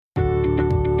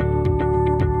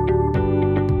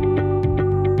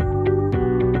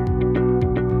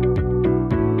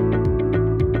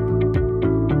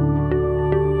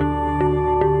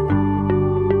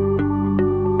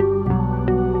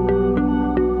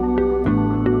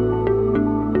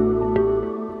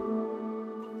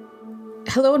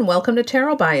Hello and welcome to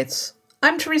Tarot Bites.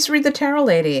 I'm Teresa Reed, the Tarot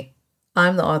Lady.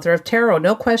 I'm the author of Tarot,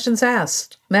 No Questions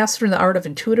Asked, Mastering the Art of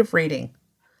Intuitive Reading.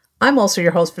 I'm also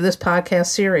your host for this podcast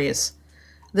series.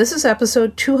 This is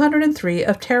episode 203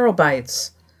 of Tarot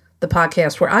Bites, the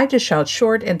podcast where I dish out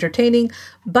short, entertaining,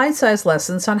 bite-sized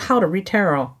lessons on how to read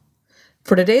tarot.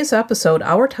 For today's episode,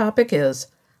 our topic is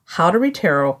how to read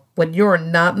tarot when you're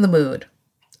not in the mood.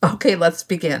 Okay, let's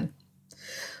begin.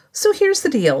 So here's the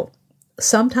deal.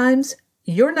 Sometimes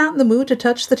you're not in the mood to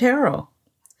touch the tarot.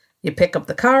 You pick up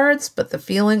the cards, but the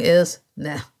feeling is,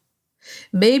 nah.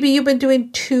 Maybe you've been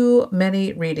doing too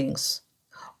many readings.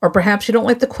 Or perhaps you don't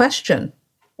like the question,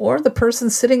 or the person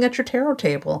sitting at your tarot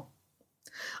table.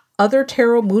 Other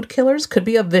tarot mood killers could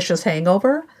be a vicious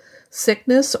hangover,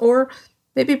 sickness, or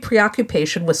maybe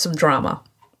preoccupation with some drama.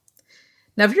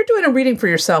 Now, if you're doing a reading for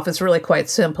yourself, it's really quite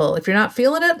simple. If you're not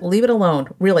feeling it, leave it alone.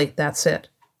 Really, that's it.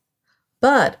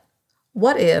 But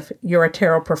what if you're a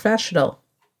tarot professional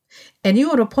and you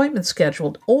have an appointment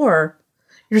scheduled, or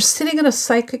you're sitting in a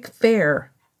psychic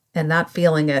fair and not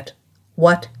feeling it?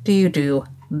 What do you do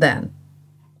then?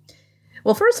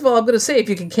 Well, first of all, I'm going to say if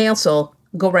you can cancel,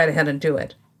 go right ahead and do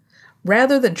it.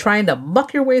 Rather than trying to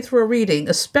muck your way through a reading,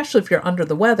 especially if you're under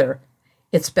the weather,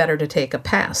 it's better to take a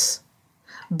pass.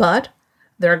 But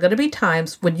there are going to be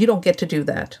times when you don't get to do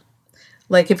that.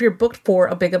 Like if you're booked for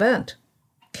a big event.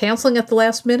 Canceling at the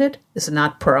last minute is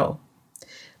not pro.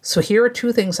 So here are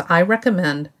two things I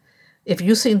recommend if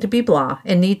you seem to be blah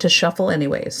and need to shuffle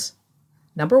anyways.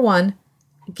 Number one,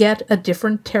 get a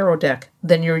different tarot deck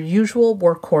than your usual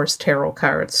workhorse tarot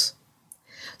cards.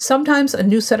 Sometimes a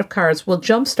new set of cards will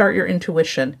jumpstart your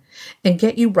intuition and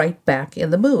get you right back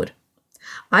in the mood.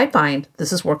 I find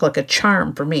this has worked like a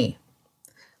charm for me.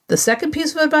 The second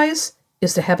piece of advice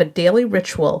is to have a daily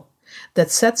ritual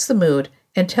that sets the mood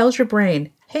and tells your brain,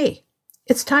 hey,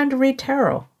 it's time to read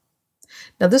tarot.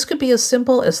 Now, this could be as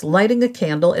simple as lighting a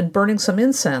candle and burning some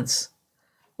incense,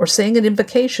 or saying an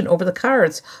invocation over the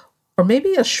cards, or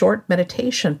maybe a short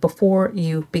meditation before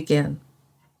you begin.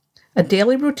 A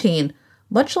daily routine,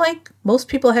 much like most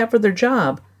people have for their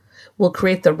job, will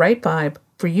create the right vibe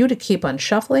for you to keep on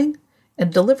shuffling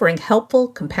and delivering helpful,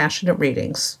 compassionate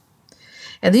readings.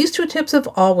 And these two tips have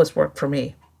always worked for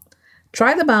me.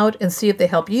 Try them out and see if they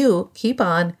help you keep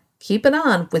on keeping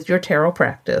on with your tarot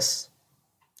practice.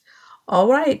 All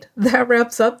right, that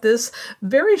wraps up this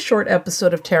very short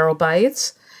episode of Tarot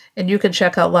Bites, and you can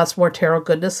check out lots more tarot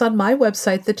goodness on my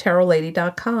website,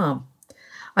 thetarotlady.com.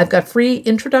 I've got free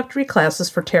introductory classes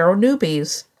for tarot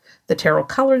newbies, the tarot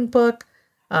coloring book,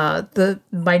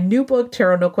 my new book,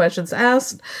 Tarot No Questions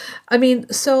Asked.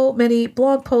 So many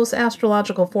blog posts,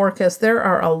 astrological forecasts. There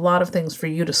are a lot of things for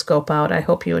you to scope out. I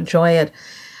hope you enjoy it.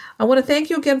 I want to thank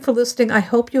you again for listening. I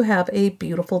hope you have a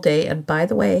beautiful day. And by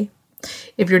the way,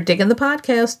 if you're digging the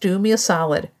podcast, do me a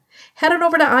solid. Head on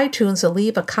over to iTunes and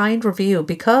leave a kind review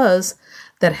because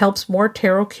that helps more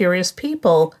tarot-curious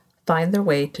people find their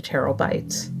way to Tarot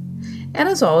Bites. And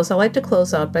as always, I like to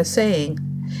close out by saying,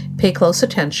 pay close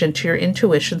attention to your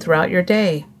intuition throughout your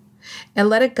day and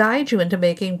let it guide you into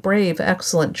making brave,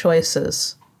 excellent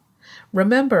choices.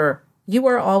 Remember, you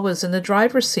are always in the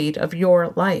driver's seat of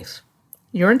your life.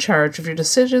 You're in charge of your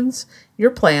decisions,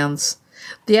 your plans,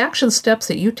 the action steps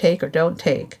that you take or don't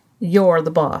take. You're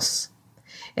the boss.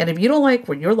 And if you don't like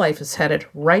where your life is headed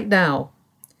right now,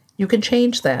 you can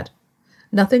change that.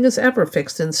 Nothing is ever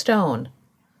fixed in stone.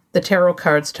 The tarot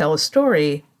cards tell a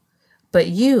story, but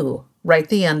you write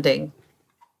the ending.